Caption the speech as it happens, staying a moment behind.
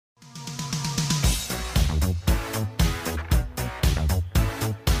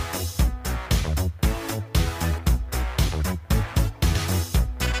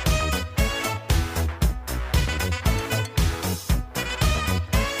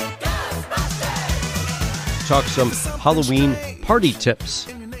to talk some Halloween party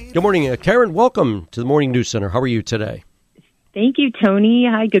tips. Good morning, Caryn. Welcome to the Morning News Center. How are you today? Thank you, Tony.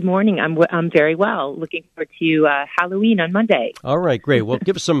 Hi, good morning. I'm very well. Looking forward to Halloween on Monday. All right, great. Well,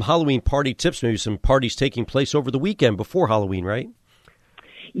 give us some Halloween party tips, maybe some parties taking place over the weekend before Halloween, right?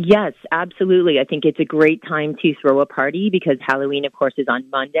 Yes, absolutely. I think it's a great time to throw a party because Halloween, of course, is on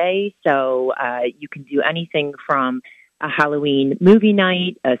Monday. So you can do anything from a Halloween movie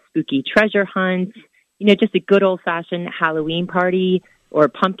night, a spooky treasure hunt, just a good old-fashioned Halloween party or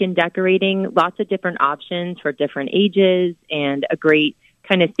pumpkin decorating. Lots of different options for different ages and a great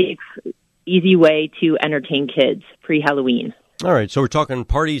kind of safe, easy way to entertain kids pre-Halloween. All right, so we're talking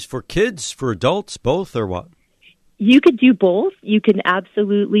parties for kids, for adults, both, or what? You could do both. You can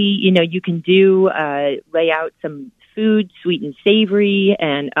absolutely, you can do lay out some food, sweet and savory,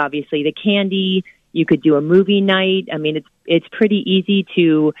 and obviously the candy. You could do a movie night. I mean, it's pretty easy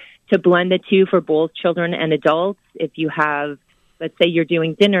to blend the two for both children and adults. If you have, let's say you're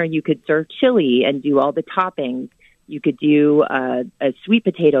doing dinner, you could serve chili and do all the toppings. You could do a sweet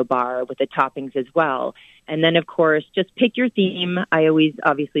potato bar with the toppings as well. And then, of course, just pick your theme.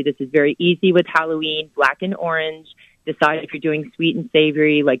 Obviously, this is very easy with Halloween, black and orange. Decide if you're doing sweet and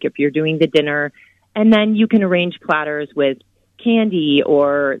savory, like if you're doing the dinner. And then you can arrange platters with candy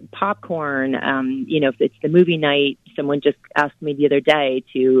or popcorn. If it's the movie night, someone just asked me the other day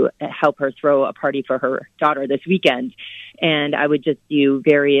to help her throw a party for her daughter this weekend. And I would just do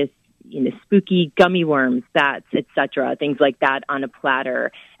various spooky gummy worms, bats, etc., things like that on a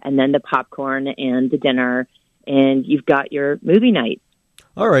platter, and then the popcorn and the dinner, and you've got your movie night.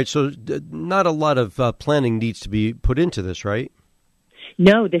 All right, so not a lot of planning needs to be put into this, right?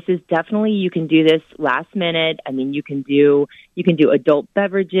 No, this is definitely, you can do this last minute. I mean, you can do adult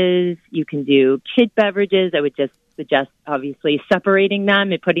beverages, you can do kid beverages. I would just suggest, obviously, separating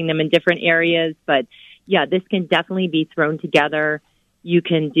them and putting them in different areas. But yeah, this can definitely be thrown together. You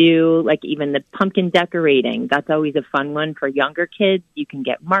can do like even the pumpkin decorating. That's always a fun one for younger kids. You can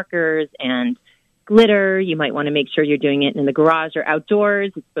get markers and glitter. You might want to make sure you're doing it in the garage or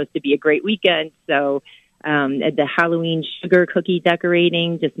outdoors. It's supposed to be a great weekend. So the Halloween sugar cookie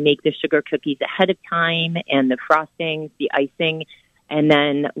decorating, just make the sugar cookies ahead of time and the frostings, the icing, and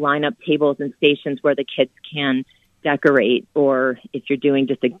then line up tables and stations where the kids can decorate. Or if you're doing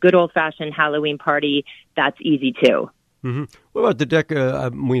just a good old-fashioned Halloween party, that's easy too. Mm-hmm. What about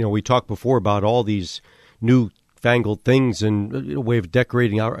the we talked before about all these newfangled things and a way of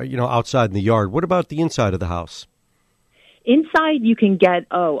decorating outside in the yard. What about the inside of the house? Inside, you can get,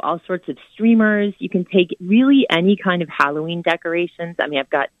 all sorts of streamers. You can take really any kind of Halloween decorations. I mean, I've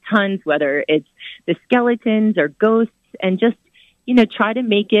got tons, whether it's the skeletons or ghosts, and just, try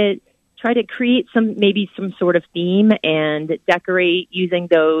to create maybe some sort of theme and decorate using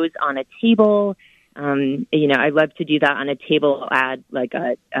those on a table. I love to do that on a table. I'll add like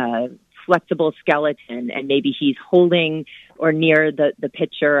a flexible skeleton, and maybe he's holding or near the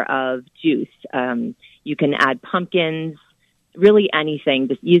pitcher of juice. You can add pumpkins, really anything.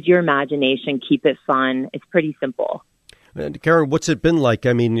 Just use your imagination, keep it fun. It's pretty simple. And Caryn, what's it been like?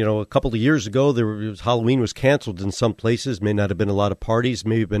 I mean, a couple of years ago, Halloween was canceled in some places. May not have been a lot of parties.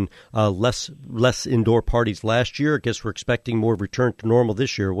 Maybe been less indoor parties last year. I guess we're expecting more return to normal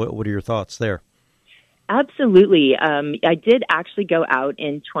this year. What are your thoughts there? Absolutely. I did actually go out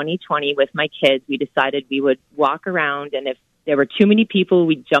in 2020 with my kids. We decided we would walk around, and if there were too many people,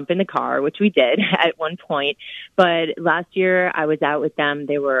 we'd jump in the car, which we did at one point. But last year I was out with them.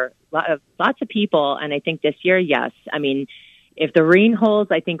 There were lots of people, and I think this year, yes. I mean, if the rain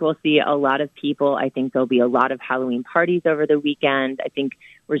holds, I think we'll see a lot of people. I think there'll be a lot of Halloween parties over the weekend. I think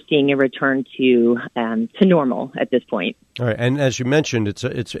we're seeing a return to normal at this point. All right, and as you mentioned, it's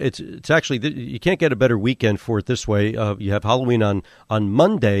actually, you can't get a better weekend for it this way. You have Halloween on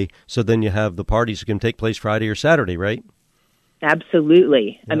Monday, so then you have the parties that can take place Friday or Saturday, right?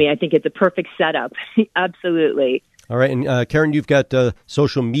 Absolutely. Yeah. I mean, I think it's a perfect setup. Absolutely. All right, and Caryn, you've got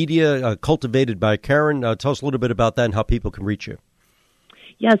social media, Cultivated by Caryn. Tell us a little bit about that and how people can reach you.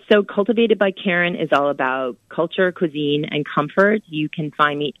 Yeah, so Cultivated by Caryn is all about culture, cuisine, and comfort. You can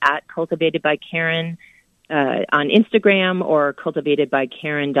find me at Cultivated by Caryn on Instagram or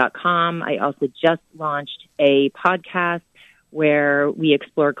cultivatedbycaryn.com. I also just launched a podcast where we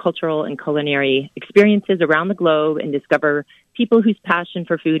explore cultural and culinary experiences around the globe and discover people whose passion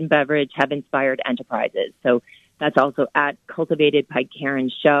for food and beverage have inspired enterprises. So that's also at Cultivated by Caryn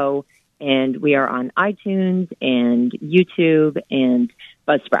Show, and we are on iTunes and YouTube and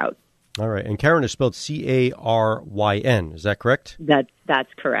Buzzsprout. All right, and Caryn is spelled Caryn. Is that correct? That's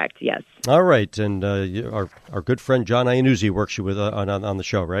correct. Yes. All right, and our good friend John Iannuzzi works you with on the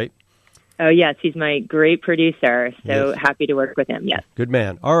show, right? Oh, yes. He's my great producer. So Yes. happy to work with him. Yes. Good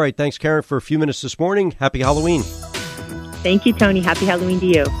man. All right. Thanks, Caryn, for a few minutes this morning. Happy Halloween. Thank you, Tony. Happy Halloween to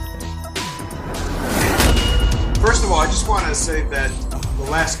you. First of all, I just want to say that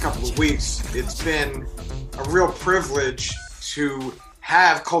the last couple of weeks, it's been a real privilege to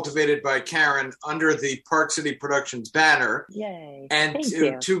have Cultivated by Caryn under the Park City Productions banner. Yay. And Thank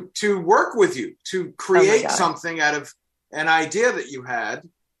you. to work with you, to create something out of an idea that you had.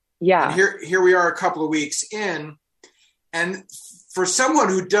 Yeah. And here we are a couple of weeks in. And for someone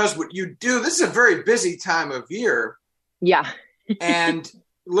who does what you do, this is a very busy time of year. Yeah. And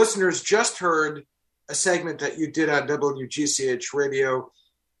listeners just heard a segment that you did on WGCH radio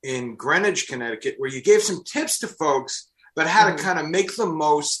in Greenwich, Connecticut, where you gave some tips to folks about how to kind of make the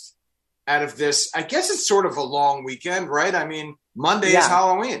most out of this. I guess it's sort of a long weekend, right? I mean, Monday is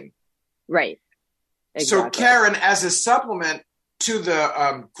Halloween. Right. Exactly. So, Caryn, as a supplement to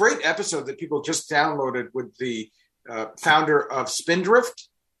the great episode that people just downloaded with the founder of Spindrift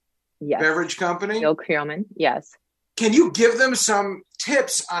Beverage Company, Bill Creelman, yes. Can you give them some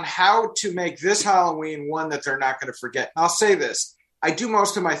tips on how to make this Halloween one that they're not going to forget? I'll say this. I do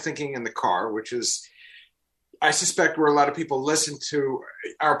most of my thinking in the car, which is, I suspect, where a lot of people listen to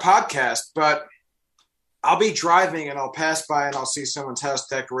our podcast, but I'll be driving and I'll pass by and I'll see someone's house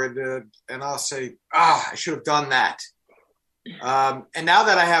decorated and I'll say, I should have done that. And now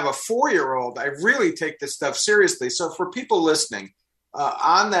that I have a 4-year-old, I really take this stuff seriously. So for people listening,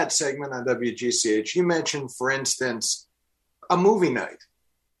 on that segment on WGCH, you mentioned, for instance, a movie night.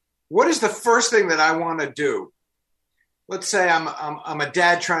 What is the first thing that I want to do? Let's say I'm a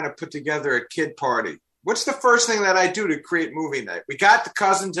dad trying to put together a kid party. What's the first thing that I do to create movie night? We got the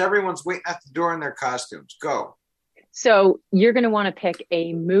cousins. Everyone's waiting at the door in their costumes. Go. So you're going to want to pick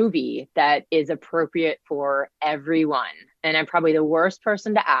a movie that is appropriate for everyone. And I'm probably the worst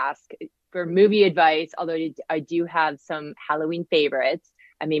person to ask for movie advice, although I do have some Halloween favorites.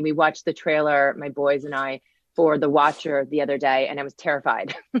 I mean, we watched the trailer, my boys and I, for The Watcher the other day, and I was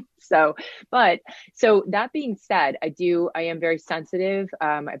terrified. So that being said, I am very sensitive.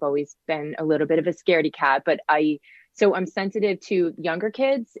 I've always been a little bit of a scaredy cat, but so I'm sensitive to younger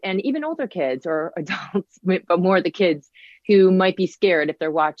kids and even older kids or adults, but more the kids who might be scared if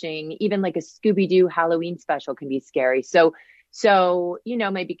they're watching. Even like a Scooby-Doo Halloween special can be scary. So,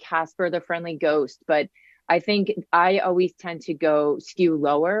 maybe Casper the Friendly Ghost, but I think I always tend to go skew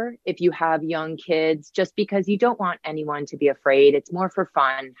lower if you have young kids, just because you don't want anyone to be afraid. It's more for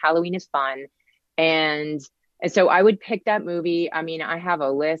fun. Halloween is fun. And so I would pick that movie. I mean, I have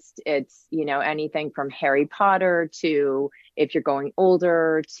a list. It's, anything from Harry Potter to, if you're going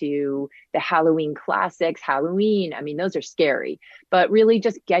older, to the Halloween classics, Halloween. I mean, those are scary, but really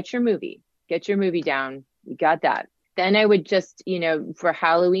just get your movie down. You got that. Then I would just, for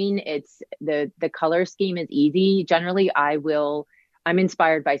Halloween, it's the color scheme is easy. Generally, I'm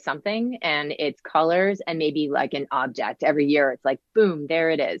inspired by something, and it's colors and maybe like an object. Every year it's like, boom,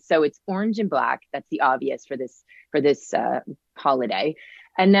 there it is. So it's orange and black. That's the obvious for this holiday.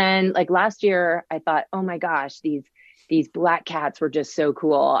 And then like last year I thought, oh my gosh, these black cats were just so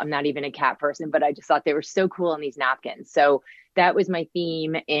cool. I'm not even a cat person, but I just thought they were so cool in these napkins. So that was my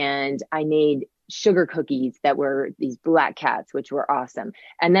theme. And I made sugar cookies that were these black cats, which were awesome.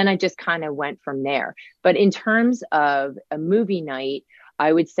 And then I just kind of went from there. But in terms of a movie night,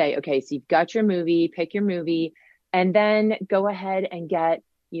 I would say, okay, so you've got your movie, pick your movie, and then go ahead and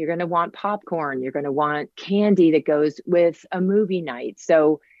you're going to want popcorn. You're going to want candy that goes with a movie night.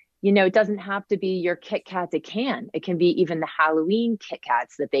 So, it doesn't have to be your Kit Kats. It can be even the Halloween Kit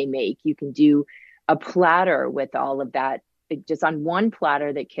Kats that they make. You can do a platter with all of that, just on one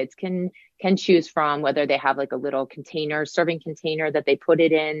platter that kids can choose from, whether they have like a little serving container that they put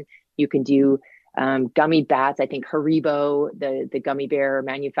it in. You can do gummy bats. I think Haribo, the gummy bear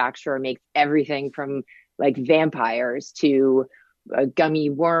manufacturer, makes everything from like vampires to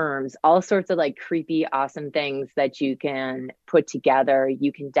gummy worms, all sorts of like creepy, awesome things that you can put together.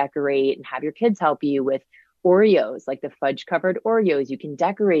 You can decorate and have your kids help you with Oreos, like the fudge covered Oreos. You can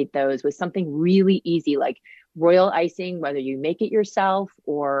decorate those with something really easy, like royal icing, whether you make it yourself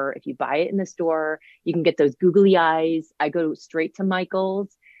or if you buy it in the store. You can get those googly eyes. I go straight to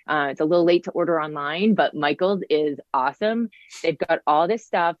Michael's. It's a little late to order online, but Michael's is awesome. They've got all this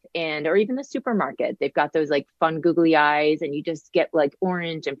stuff, or even the supermarket. They've got those like fun googly eyes, and you just get like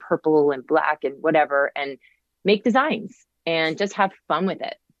orange and purple and black and whatever, and make designs and just have fun with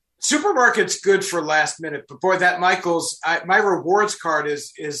it. Supermarket's good for last minute, but boy, that Michael's, my rewards card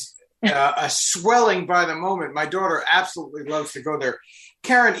is a swelling by the moment. My daughter absolutely loves to go there.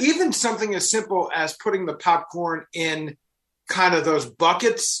 Caryn, even something as simple as putting the popcorn in kind of those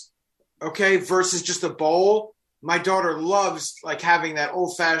buckets okay, versus just a bowl. My daughter loves like having that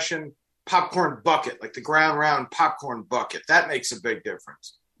old fashioned popcorn bucket, like the ground round popcorn bucket. That makes a big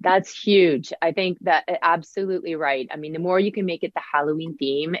difference. That's huge. I think that absolutely right. I mean, the more you can make it the Halloween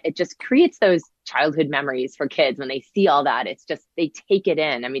theme, it just creates those childhood memories for kids when they see all that. It's just, they take it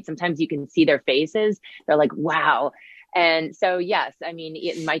in. I mean, sometimes you can see their faces. They're like, wow. And so, yes, I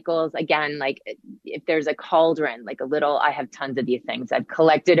mean, Michael's, again, like if there's a cauldron, like a little, I have tons of these things I've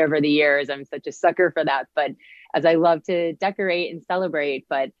collected over the years. I'm such a sucker for that. But as I love to decorate and celebrate,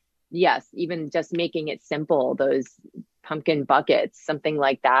 but yes, even just making it simple, those pumpkin buckets, something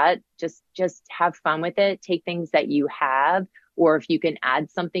like that, just have fun with it. Take things that you have, or if you can add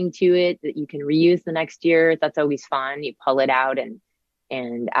something to it that you can reuse the next year, that's always fun. You pull it out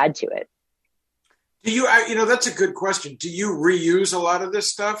and add to it. Do you, that's a good question. Do you reuse a lot of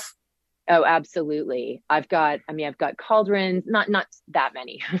this stuff? Oh, absolutely. I've got cauldrons, not that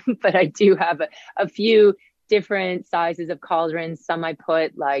many, but I do have a few different sizes of cauldrons. Some I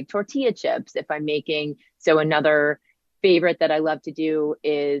put like tortilla chips if I'm making. So another favorite that I love to do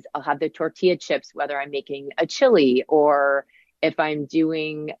is I'll have the tortilla chips, whether I'm making a chili or if I'm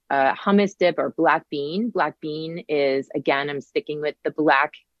doing a hummus dip or black bean. Black bean is, again, I'm sticking with the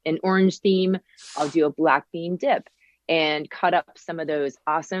black and orange theme. I'll do a black bean dip and cut up some of those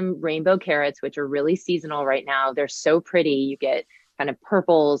awesome rainbow carrots, which are really seasonal right now. They're so pretty. You get kind of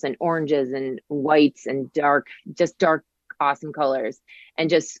purples and oranges and whites and dark, awesome colors, and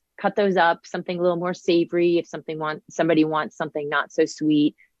just cut those up, something a little more savory. If somebody wants something not so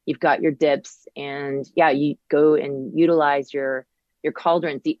sweet, you've got your dips, and you go and utilize your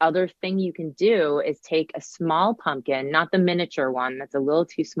cauldrons. The other thing you can do is take a small pumpkin, not the miniature one, that's a little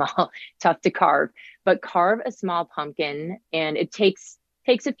too small, tough to carve, but carve a small pumpkin, and it takes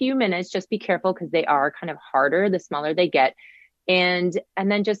a few minutes. Just be careful because they are kind of harder the smaller they get. And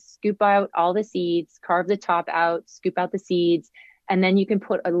then just scoop out all the seeds, carve the top out, scoop out the seeds, and then you can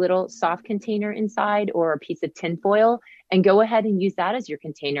put a little soft container inside or a piece of tin foil and go ahead and use that as your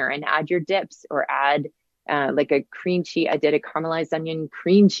container and add your dips, or add like a cream cheese. I did a caramelized onion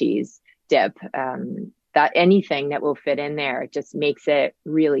cream cheese dip. That anything that will fit in there, it just makes it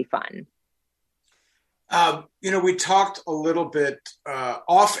really fun. We talked a little bit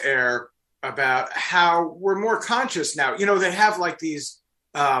off air about how we're more conscious now. They have like these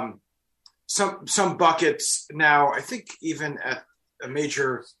some buckets now, I think even at a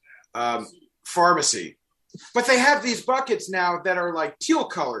major pharmacy, but they have these buckets now that are like teal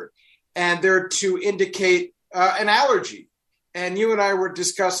colored, and they're to indicate an allergy. And you and I were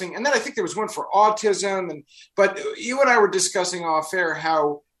discussing, and then I think there was one for autism, but you and I were discussing off air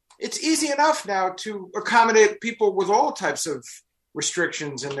how it's easy enough now to accommodate people with all types of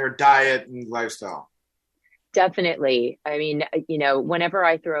restrictions in their diet and lifestyle. Definitely. I mean, whenever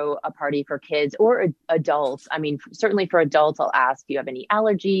I throw a party for kids or adults, I mean, certainly for adults, I'll ask, do you have any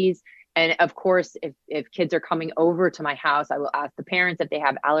allergies? And of course, if kids are coming over to my house, I will ask the parents if they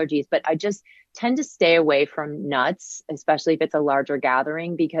have allergies, but I just tend to stay away from nuts, especially if it's a larger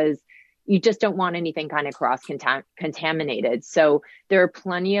gathering, because you just don't want anything kind of contaminated. So there are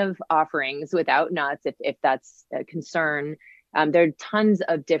plenty of offerings without nuts if that's a concern. There are tons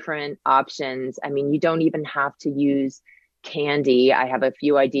of different options. I mean, you don't even have to use candy. I have a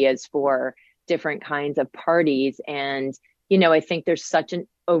few ideas for different kinds of parties. And, I think there's such an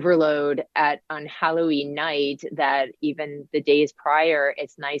overload on Halloween night that even the days prior,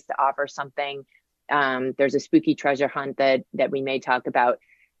 it's nice to offer something. There's a spooky treasure hunt that we may talk about.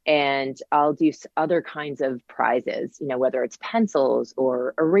 And I'll do other kinds of prizes, whether it's pencils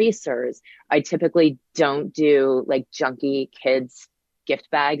or erasers. I typically don't do like junky kids gift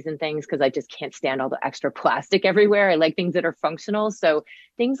bags and things because I just can't stand all the extra plastic everywhere. I like things that are functional. So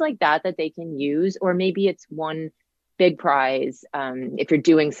things like that they can use, or maybe it's one big prize. If you're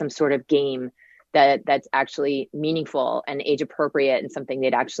doing some sort of game that's actually meaningful and age appropriate and something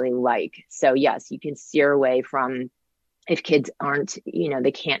they'd actually like. So yes, you can steer away from, if kids aren't,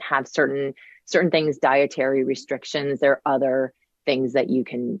 they can't have certain things, dietary restrictions, there are other things that you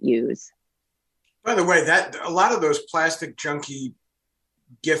can use. By the way, that a lot of those plastic junky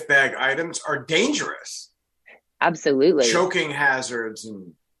gift bag items are dangerous. Absolutely. Choking hazards.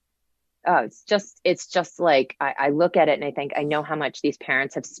 And it's just like, I look at it and I think, I know how much these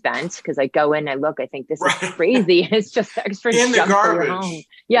parents have spent, because I go in, I look, I think this is crazy. It's just extra in junk the garbage. For your home.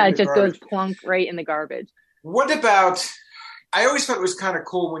 Yeah, it just goes plunk right in the garbage. What about, I always thought it was kind of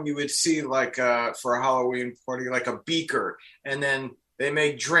cool when you would see like for a Halloween party, like a beaker, and then they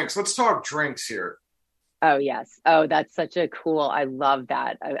make drinks. Let's talk drinks here. Oh, yes. Oh, that's such a cool, I love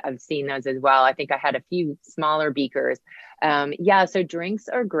that. I've seen those as well. I think I had a few smaller beakers. Yeah, so drinks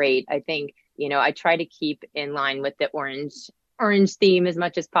are great. I think, I try to keep in line with the orange theme as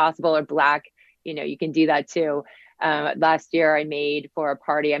much as possible, or black. You can do that too. Last year I made for a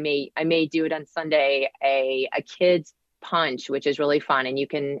party, I may do it on Sunday, a kids punch, which is really fun.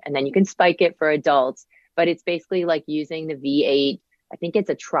 And then you can spike it for adults, but it's basically like using the V8. I think it's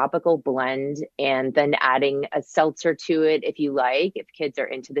a tropical blend, and then adding a seltzer to it if you like, if kids are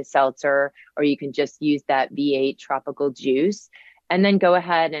into the seltzer, or you can just use that V8 tropical juice and then go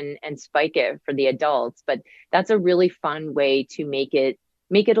ahead and spike it for the adults. But that's a really fun way to make it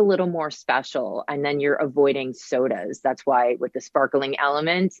a little more special. And then you're avoiding sodas. That's why with the sparkling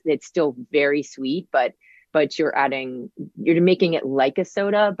element, it's still very sweet, but you're making it like a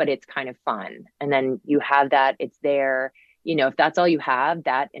soda, but it's kind of fun. And then you have that, it's there. If that's all you have,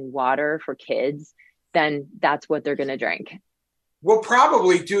 that and water for kids, then that's what they're going to drink. We'll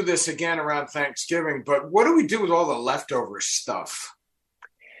probably do this again around Thanksgiving, but what do we do with all the leftover stuff?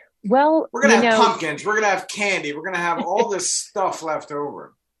 Well, we're going to have pumpkins, we're going to have candy, we're going to have all this stuff left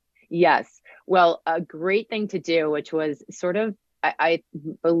over. Yes. Well, a great thing to do, which was sort of, I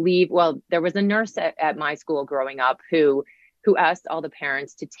believe, well, there was a nurse at my school growing up who asked all the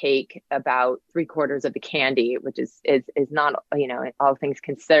parents to take about 3/4 of the candy, which is not, all things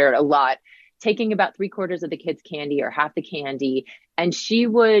considered, a lot, taking about 3/4 of the kids' candy or half the candy. And she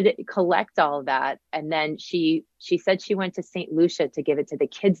would collect all of that. And then she said she went to St. Lucia to give it to the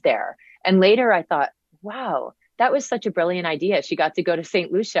kids there. And later I thought, wow, that was such a brilliant idea. She got to go to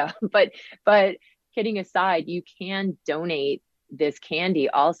St. Lucia. But kidding aside, you can donate this candy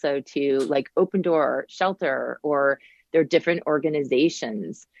also to like Open Door Shelter, or there are different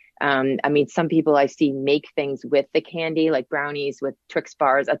organizations. Some people I see make things with the candy, like brownies with Twix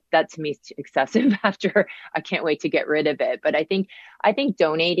bars. That to me is too excessive. After, I can't wait to get rid of it. But I think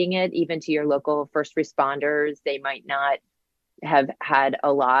donating it even to your local first responders, they might not have had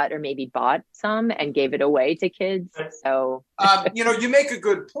a lot, or maybe bought some and gave it away to kids. So, you make a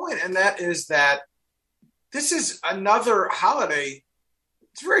good point, and that is that this is another holiday.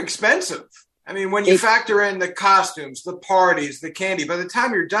 It's very expensive. I mean, when you factor in the costumes, the parties, the candy, by the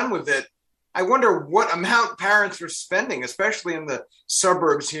time you're done with it, I wonder what amount parents are spending, especially in the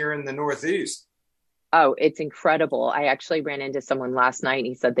suburbs here in the Northeast. Oh, it's incredible. I actually ran into someone last night and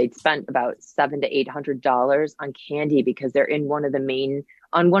he said they'd spent about $700 to $800 on candy because they're in one of the main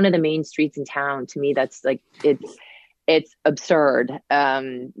streets in town. To me, that's like, it's absurd.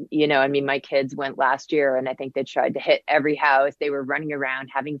 My kids went last year and I think they tried to hit every house. They were running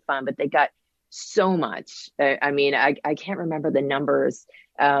around having fun, but they got so much. I can't remember the numbers,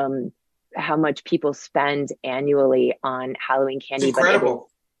 how much people spend annually on Halloween candy. It's incredible.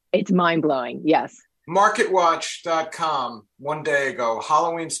 But it's mind blowing. Yes. MarketWatch.com one day ago,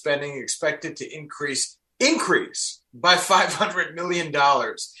 Halloween spending expected to increase by $500 million.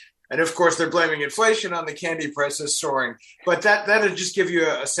 And of course, they're blaming inflation on the candy prices soaring. But that'll just give you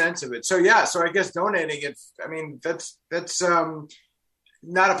a sense of it. So I guess donating it, that's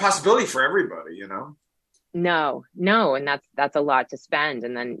not a possibility for everybody, No, and that's a lot to spend,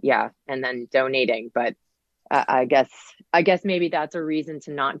 and then donating. But I guess maybe that's a reason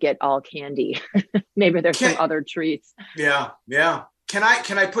to not get all candy. Maybe there's some other treats. Yeah. Can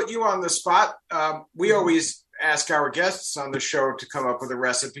I put you on the spot? We always ask our guests on the show to come up with a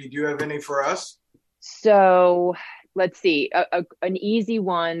recipe. Do you have any for us? So let's see. An easy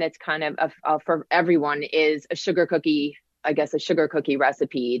one that's kind of for everyone is a sugar cookie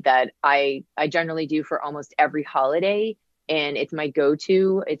recipe that I generally do for almost every holiday, and it's my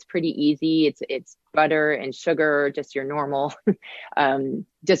go-to. It's pretty easy. It's butter and sugar, just your normal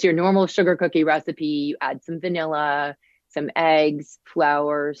sugar cookie recipe. You add some vanilla, some eggs,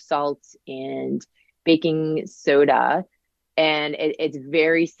 flour, salt, and baking soda. And it's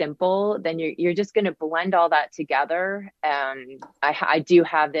very simple. Then you're just going to blend all that together. I do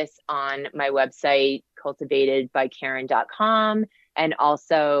have this on my website, cultivatedbycaryn.com, and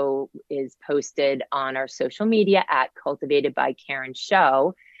also is posted on our social media at Cultivated by Caryn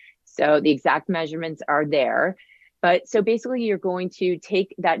Show. So the exact measurements are there. But so basically you're going to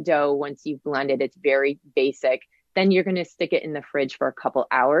take that dough once you've blended. It's very basic. Then you're going to stick it in the fridge for a couple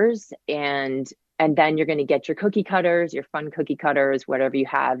hours, and then you're going to get your cookie cutters, your fun cookie cutters, whatever you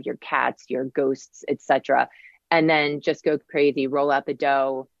have, your cats, your ghosts, etc. And then just go crazy, roll out the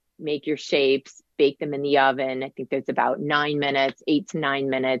dough, make your shapes, bake them in the oven. I think there's about 8 to 9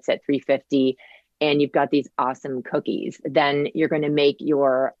 minutes at 350. And you've got these awesome cookies. Then you're going to make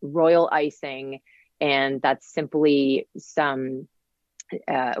your royal icing. And that's simply some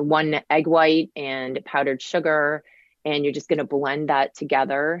one egg white and powdered sugar. And you're just going to blend that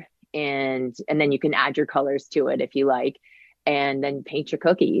together. And then you can add your colors to it if you like. and then paint your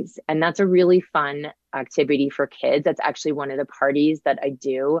cookies. And that's a really fun activity for kids. That's actually one of the parties that I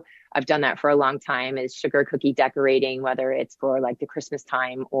do. I've done that for a long time, is sugar cookie decorating, whether it's for like the Christmas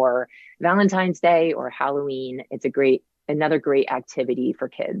time or Valentine's Day or Halloween. It's another great activity for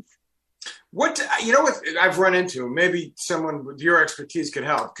kids. What I've run into, maybe someone with your expertise could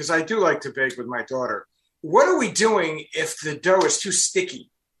help, because I do like to bake with my daughter. What are we doing if the dough is too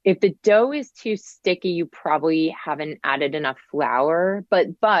sticky? If the dough is too sticky, you probably haven't added enough flour. But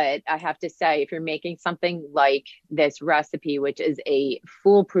I have to say, if you're making something like this recipe, which is a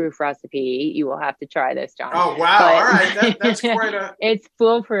foolproof recipe, you will have to try this, John. Oh, wow. All right. That's quite a... It's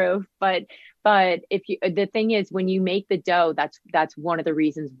foolproof. But the thing is, when you make the dough, that's one of the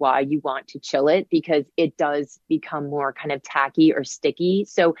reasons why you want to chill it, because it does become more kind of tacky or sticky.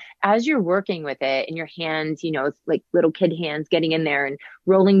 So as you're working with it in your hands, it's like little kid hands getting in there and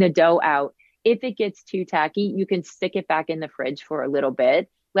rolling the dough out. If it gets too tacky, you can stick it back in the fridge for a little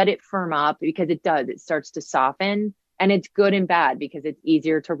bit, let it firm up, because it starts to soften, and it's good and bad because it's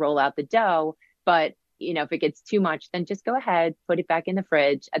easier to roll out the dough. But, if it gets too much, then just go ahead, put it back in the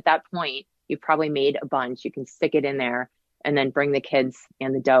fridge. At that point, you've probably made a bunch. You can stick it in there and then bring the kids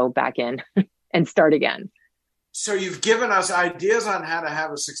and the dough back in and start again. So you've given us ideas on how to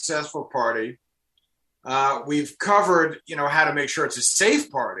have a successful party. We've covered, how to make sure it's a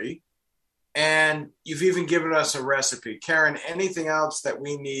safe party. And you've even given us a recipe. Caryn, anything else that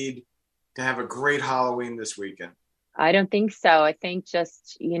we need to have a great Halloween this weekend? I don't think so. I think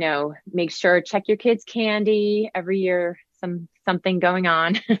just, make sure, check your kids' candy every year. Something going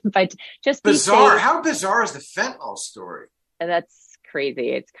on, but just bizarre. How bizarre is the fentanyl story? That's crazy.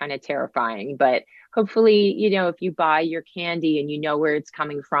 It's kind of terrifying, but hopefully, if you buy your candy and you know where it's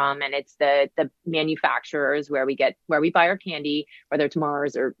coming from, and it's the manufacturers where we buy our candy, whether it's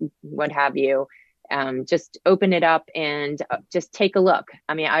Mars or what have you, just open it up and just take a look.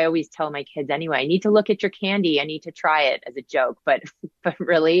 I mean, I always tell my kids anyway, I need to look at your candy. I need to try it, as a joke, but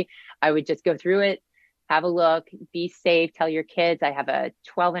really I would just go through it, have a look, be safe, tell your kids. I have a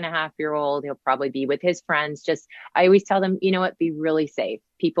 12-and-a-half-year-old. He'll probably be with his friends. I always tell them, be really safe.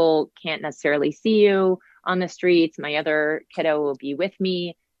 People can't necessarily see you on the streets. My other kiddo will be with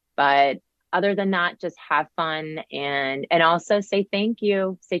me, but other than that, just have fun and also say thank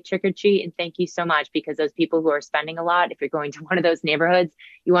you, say trick or treat and thank you so much, because those people who are spending a lot, if you're going to one of those neighborhoods,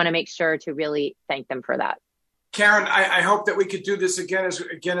 you want to make sure to really thank them for that. Caryn, I hope that we could do this again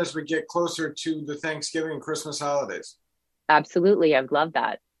as we get closer to the Thanksgiving and Christmas holidays. Absolutely. I would love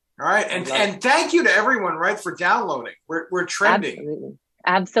that. All right. And thank you to everyone, right, for downloading. We're trending.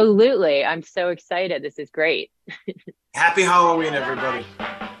 Absolutely. I'm so excited. This is great. Happy Halloween, everybody.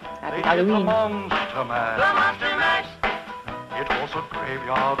 Happy Halloween. The Monster Mash. It was a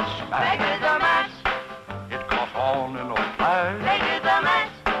graveyard smash. They did the mash. It caught on in a flash. They did the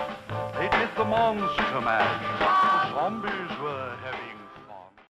mash. They did the Monster Mash. The zombies were having